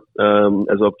Friday night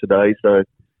as of today. So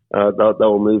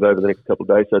they'll move over the next couple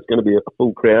of days. So it's going to be a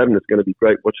full crowd, and it's going to be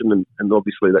great watching. And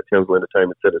obviously that Townsville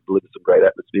Entertainment Centre delivers some great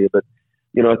atmosphere. But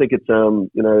I think it's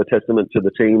a testament to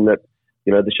the team that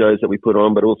the shows that we put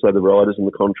on, but also the riders and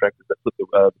the contractors that put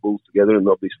the bulls together, and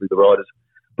obviously the riders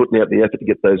putting out the effort to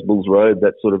get those bulls rode.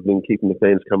 That's sort of been keeping the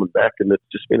fans coming back, and it's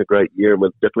just been a great year. And we're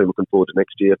definitely looking forward to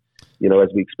next year. As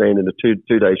we expand into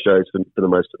two-day shows for the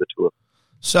most of the tour.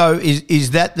 So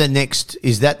is that the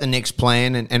next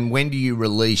plan? And when do you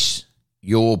release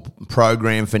your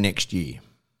program for next year?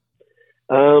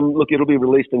 Look, it'll be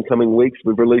released in coming weeks.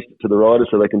 We've released it to the riders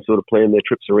so they can sort of plan their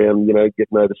trips around,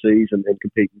 getting overseas and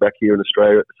competing back here in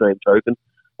Australia at the same token.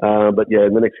 But yeah,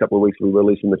 in the next couple of weeks we'll be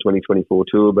releasing the 2024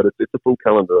 tour. But it's a full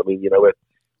calendar. I mean,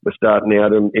 we're starting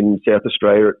out in South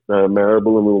Australia at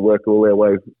Marrable, and we'll work all our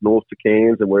way north to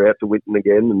Cairns, and we're out to Winton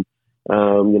again, and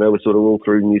we're sort of all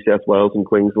through New South Wales and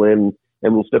Queensland,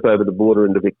 and we'll step over the border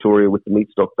into Victoria with the meat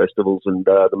stock festivals and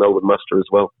the Melbourne Muster as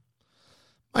well.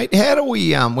 Mate, how do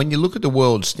we, when you look at the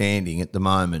world standing at the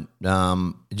moment,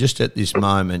 just at this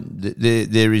moment,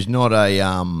 there is not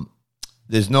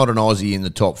there's not an Aussie in the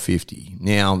top 50.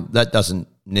 Now, that doesn't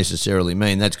necessarily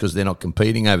mean that's because they're not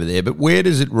competing over there. But where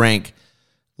does it rank,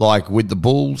 like with the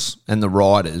Bulls and the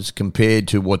Riders, compared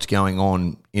to what's going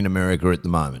on in America at the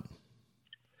moment?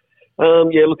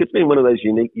 Yeah, look, it's been one of those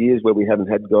unique years where we haven't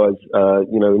had guys,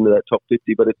 into that top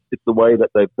 50, but it's the way that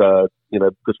they've,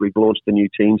 because we've launched the new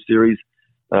team series,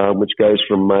 which goes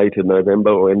from May to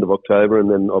November or end of October, and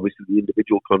then obviously the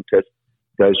individual contest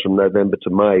goes from November to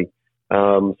May.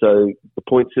 So the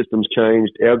point system's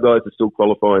changed. Our guys are still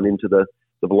qualifying into the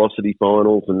velocity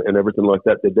finals and everything like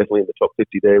that. They're definitely in the top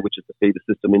 50 there, which is the feeder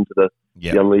system into the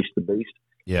Unleash the Beast.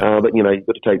 Yeah. But, you've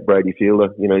got to take Brady Fielder.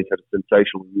 He's had a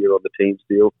sensational year on the team's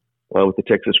deal. With the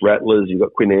Texas Rattlers, you've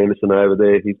got Quinn Anderson over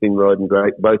there. He's been riding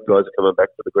great. Both guys are coming back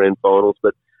to the grand finals,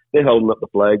 but they're holding up the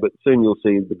flag. But soon you'll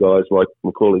see the guys like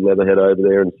Macaulay Leatherhead over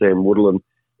there and Sam Woodall, and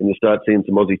you start seeing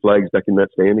some Aussie flags back in that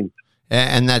standing.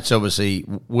 And that's obviously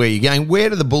where you're going. Where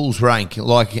do the Bulls rank?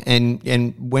 Like,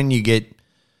 and when you get,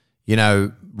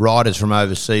 riders from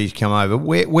overseas come over,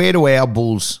 where do our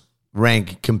Bulls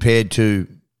rank compared to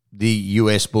the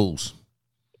US Bulls?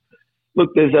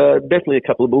 Look, there's definitely a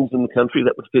couple of bulls in the country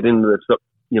that would fit in the top,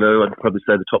 I'd probably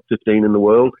say the top 15 in the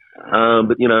world.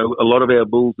 But, a lot of our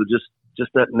bulls are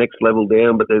just that next level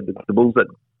down, but they're the bulls that,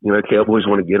 Cowboys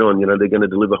want to get on. They're going to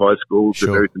deliver high scores. Sure.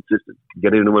 They're very consistent,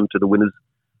 get anyone to the winners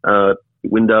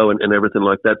window and everything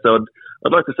like that. So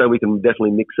I'd like to say we can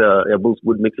definitely mix, our bulls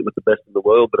would mix it with the best in the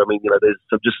world. But, I mean, there's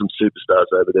just some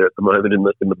superstars over there at the moment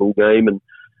in the bull game. And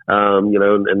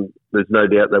there's no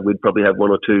doubt that we'd probably have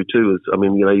one or two too.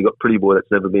 You've got Pretty Boy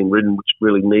that's never been ridden, which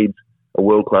really needs a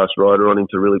world-class rider on him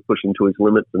to really push him to his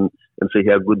limits and see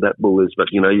how good that bull is. But,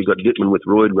 you've got Dittman with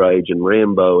Roid Rage and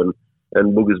Rambo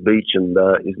and Boogers Beach and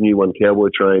his new one, Cowboy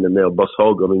Train, and now Boss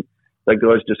Hog. That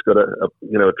guy's just got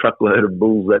a truckload of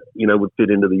bulls that, would fit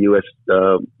into the US,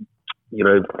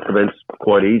 events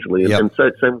quite easily. Yep. And so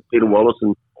same with Peter Wallace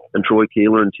and Troy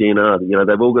Keeler and TNR.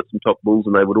 They've all got some top bulls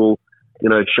and they would all,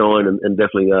 shine and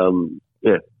definitely,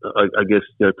 I guess,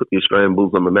 put the Australian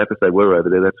Bulls on the map if they were over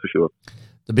there, that's for sure.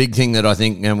 The big thing that I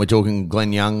think, and we're talking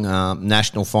Glenn Young,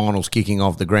 national finals kicking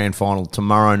off the grand final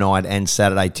tomorrow night and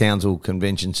Saturday, Townsville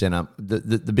Convention Centre.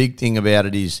 The big thing about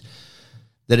it is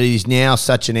that it is now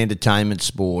such an entertainment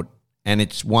sport and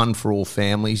it's one for all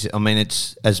families. I mean,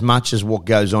 it's as much as what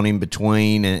goes on in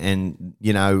between and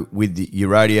with your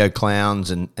rodeo clowns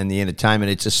and the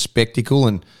entertainment, it's a spectacle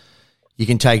and you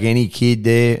can take any kid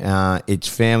there. It's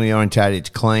family orientated. It's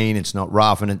clean. It's not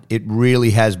rough, and it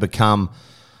really has become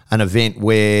an event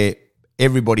where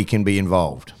everybody can be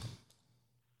involved.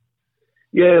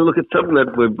 Yeah, look, it's something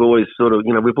that we've always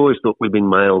we've always thought we've been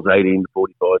males 18 to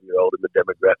 45-year-old in the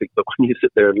demographic, but when you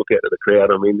sit there and look out at the crowd,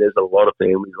 there's a lot of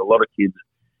families, a lot of kids,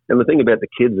 and the thing about the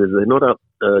kids is they're not up,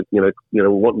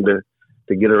 wanting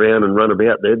to get around and run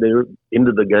about. They're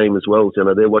into the game as well.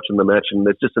 They're watching the match, and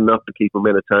there's just enough to keep them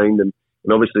entertained. And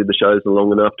obviously the shows are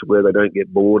long enough to where they don't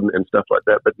get bored and stuff like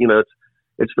that. But,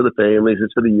 it's for the families,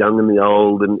 it's for the young and the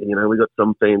old. And, we've got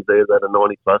some fans there that are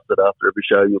 90 plus that after every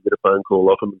show you'll get a phone call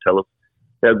off them and tell us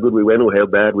how good we went or how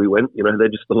bad we went.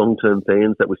 They're just the long-term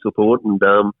fans that we support. And,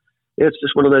 it's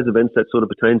just one of those events that sort of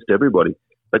pertains to everybody.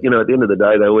 But, at the end of the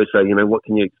day, they always say, what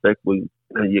can you expect? You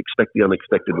expect the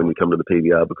unexpected when you come to the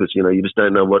PBR because, you just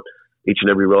don't know what each and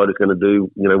every rider's going to do,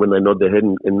 when they nod their head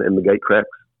and the gate cracks.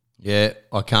 Yeah,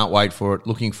 I can't wait for it.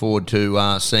 Looking forward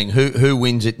to seeing who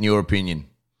wins it in your opinion.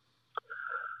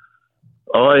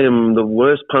 I am the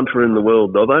worst punter in the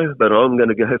world, Dobbo, but I'm going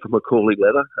to go for Macaulay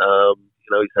Leather.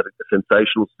 He's had a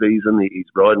sensational season. He's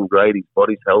riding great. His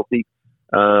body's healthy.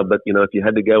 But, if you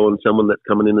had to go on someone that's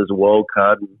coming in as a wild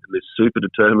card and is super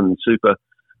determined and super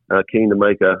keen to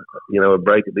make a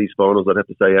break at these finals, I'd have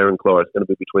to say Aaron Clyde. It's going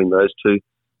to be between those two.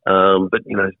 But,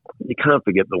 you can't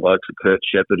forget the likes of Kurt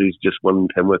Shepherd, who's just won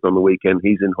Tamworth on the weekend.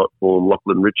 He's in hot form.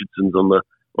 Lachlan Richardson's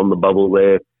on the bubble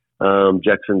there.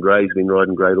 Jackson Gray's been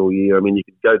riding great all year. You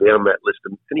could go down that list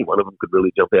and any one of them could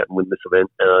really jump out and win this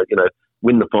event.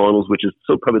 Win the finals, which is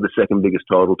still probably the second biggest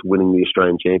title to winning the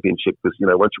Australian Championship because,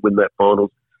 once you win that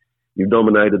finals, you've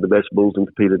dominated the best bulls and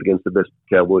competed against the best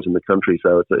cowboys in the country.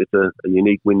 So it's a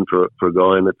unique win for a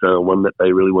guy, and it's one that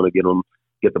they really want to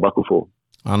get the buckle for.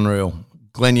 Unreal.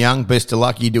 Glenn Young, best of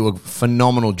luck. You do a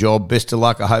phenomenal job. Best of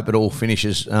luck. I hope it all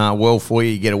finishes well for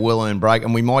you. You get a well-earned break.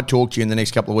 And we might talk to you in the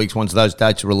next couple of weeks once those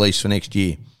dates are released for next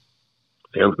year.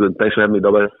 Sounds good. Thanks for having me,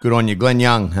 Dobbo. Good on you. Glenn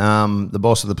Young, the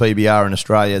boss of the PBR in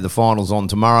Australia. The finals on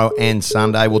tomorrow and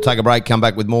Sunday. We'll take a break, come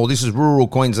back with more. This is Rural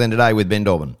Queensland Today with Ben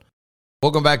Dobbin.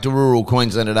 Welcome back to Rural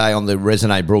Queensland Today on the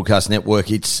Resonate Broadcast Network.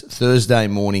 It's Thursday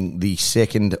morning, the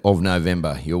 2nd of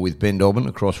November. You're with Ben Dobbin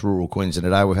across Rural Queensland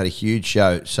Today. We've had a huge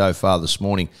show so far this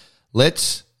morning.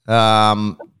 Let's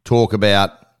talk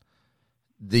about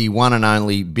the one and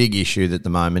only big issue at the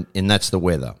moment, and that's the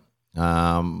weather.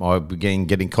 I began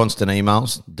getting constant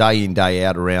emails day in, day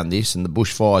out around this, and the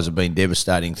bushfires have been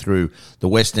devastating through the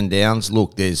Western Downs.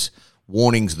 Look, there's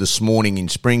warnings this morning in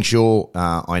Springshaw.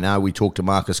 I know we talked to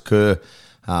Marcus Kerr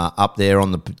up there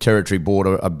on the territory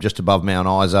border just above Mount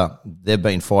Isa. They've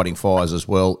been fighting fires as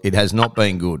well. It has not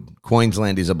been good.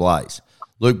 Queensland is ablaze.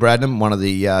 Luke Bradnam, one of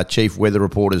the chief weather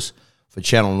reporters for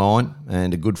Channel 9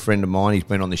 and a good friend of mine. He's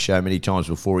been on this show many times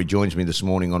before. He joins me this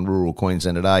morning on Rural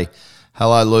Queensland Today.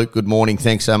 Hello, Luke. Good morning.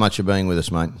 Thanks so much for being with us,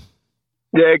 mate.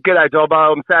 Yeah, g'day,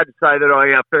 Dobbo. I'm sad to say that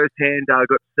I firsthand got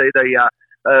to see the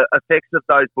effects of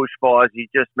those bushfires you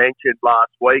just mentioned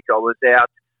last week. I was out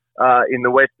in the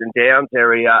Western Downs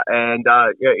area and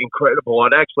incredible.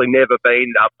 I'd actually never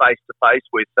been face-to-face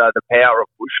with the power of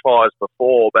bushfires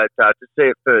before, but to see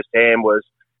it firsthand was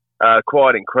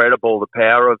quite incredible, the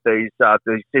power of these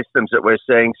systems that we're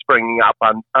seeing springing up,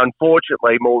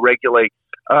 unfortunately, more regularly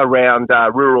around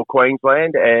rural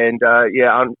Queensland, and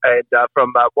from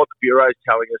what the Bureau is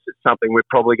telling us, it's something we're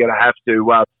probably going to have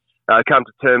to come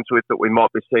to terms with, that we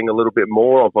might be seeing a little bit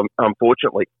more of,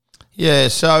 unfortunately. Yeah,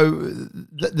 so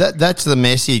that's the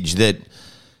message that,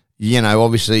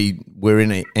 obviously we're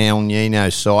in an El Nino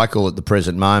cycle at the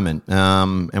present moment,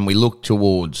 and we look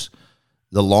towards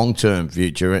the long-term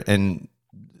future, and,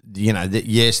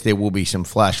 yes, there will be some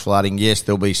flash flooding, yes,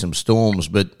 there'll be some storms,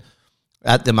 but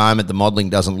at the moment, the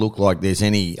modelling doesn't look like there's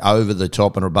any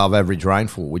over-the-top and above-average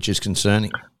rainfall, which is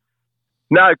concerning.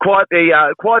 No, quite the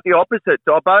opposite,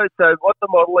 Dobbo. So what the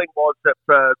modelling was that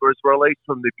was released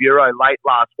from the Bureau late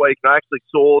last week, and I actually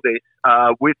saw this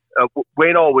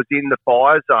when I was in the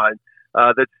fire zone,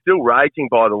 that's still raging,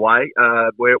 by the way,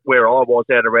 where I was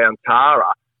at around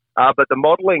Tara. But the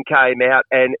modelling came out,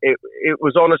 and it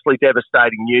was honestly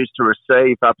devastating news to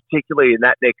receive, particularly in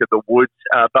that neck of the woods,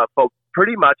 but for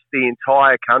pretty much the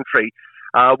entire country.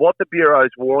 What the Bureau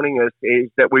is warning us is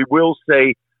that we will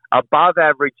see above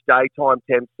average daytime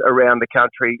temps around the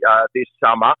country this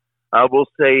summer. We'll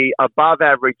see above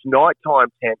average nighttime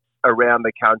temps around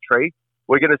the country.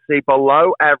 We're going to see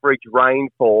below average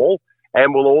rainfall,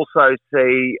 and we'll also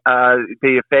see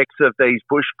the effects of these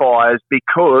bushfires,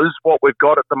 because what we've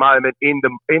got at the moment in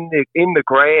the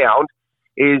ground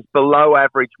is below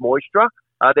average moisture.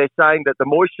 They're saying that the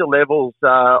moisture levels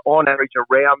on average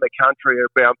around the country are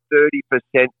around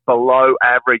 30% below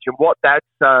average. And what that's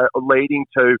leading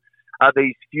to are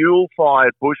these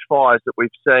fuel-fired bushfires that we've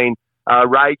seen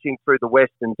raging through the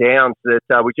Western Downs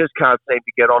that we just can't seem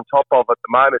to get on top of at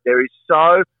the moment. There is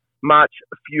so much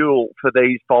fuel for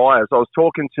these fires. I was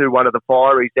talking to one of the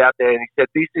fireys out there, and he said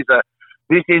this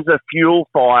is a fuel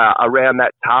fire around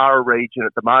that Tara region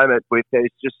at the moment. There's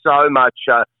just so much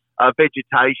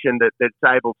vegetation that's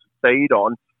able to feed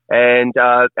on, and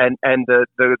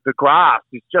the grass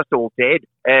is just all dead,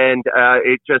 and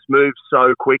it just moves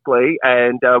so quickly.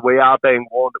 And we are being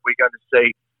warned that we're going to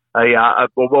see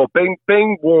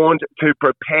being warned to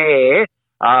prepare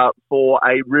for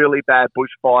a really bad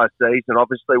bushfire season.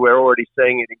 Obviously, we're already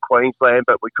seeing it in Queensland,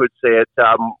 but we could see it,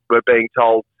 we're being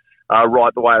told,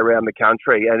 right the way around the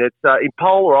country. And it's in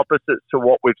polar opposites to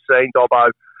what we've seen,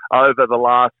 Dobbo, over the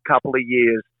last couple of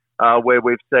years, where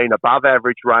we've seen above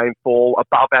average rainfall,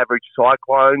 above average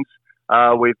cyclones.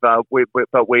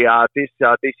 But we are this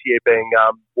year being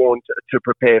warned to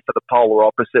prepare for the polar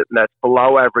opposite, and that's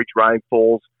below average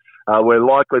rainfalls. We're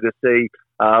likely to see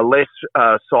less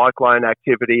cyclone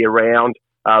activity around,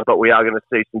 but we are going to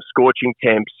see some scorching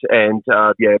temps, and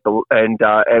we're going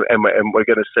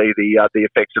to see the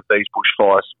effects of these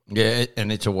bushfires. Yeah,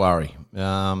 and it's a worry.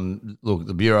 Look,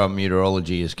 the Bureau of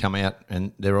Meteorology has come out,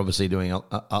 and they're obviously doing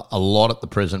a lot at the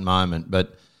present moment,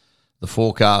 but the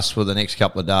forecast for the next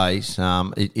couple of days,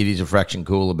 it is a fraction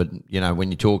cooler. But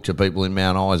when you talk to people in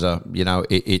Mount Isa,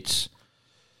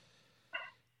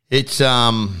 it's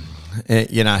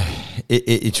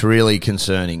really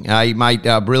concerning. Hey, mate,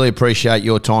 really appreciate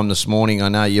your time this morning. I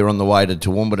know you're on the way to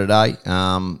Toowoomba today,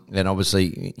 and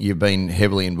obviously you've been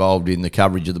heavily involved in the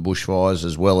coverage of the bushfires,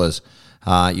 as well as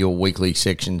your weekly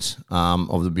sections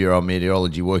of the Bureau of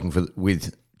Meteorology, working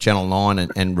with Channel 9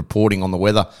 and reporting on the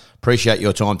weather. Appreciate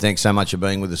your time. Thanks so much for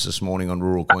being with us this morning on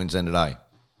Rural Queensland Today.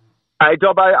 Hey,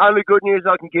 Dobbo, only good news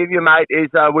I can give you, mate, is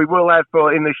we will have,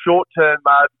 in the short term,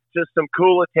 just some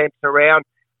cooler temps around,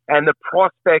 and the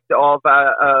prospect of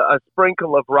a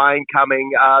sprinkle of rain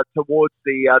coming towards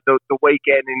the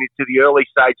weekend and into the early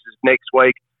stages of next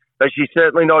week. But she's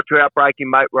certainly not drought-breaking,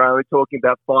 mate. We're only talking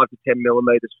about 5 to 10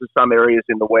 millimetres for some areas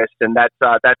in the west, and that's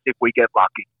if we get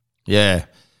lucky. Yeah.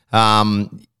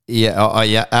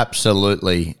 Yeah,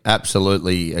 absolutely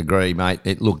agree,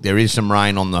 mate. Look, there is some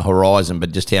rain on the horizon,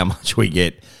 but just how much we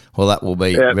get, well, that will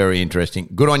be very interesting.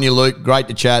 Good on you, Luke. Great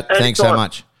to chat. Thanks so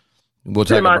much. We'll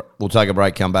take a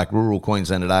break, come back. Rural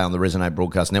Queensland Today on the Resonate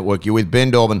Broadcast Network. You're with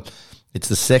Ben Dobbin. It's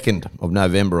the 2nd of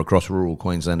November across Rural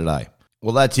Queensland Today.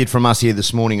 Well, that's it from us here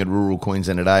this morning at Rural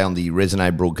Queensland Today on the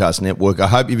Resonate Broadcast Network. I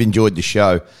hope you've enjoyed the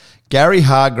show. Gary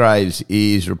Hargraves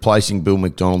is replacing Bill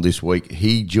McDonald this week.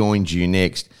 He joins you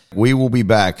next. We will be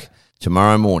back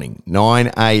tomorrow morning,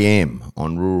 9 a.m.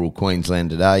 on Rural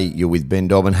Queensland Today. You're with Ben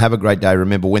Dobbin. Have a great day.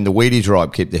 Remember, when the wheat is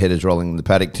ripe, keep the headers rolling in the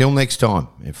paddock. Till next time,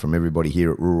 from everybody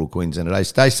here at Rural Queensland Today,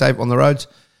 stay safe on the roads.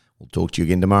 We'll talk to you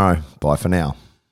again tomorrow. Bye for now.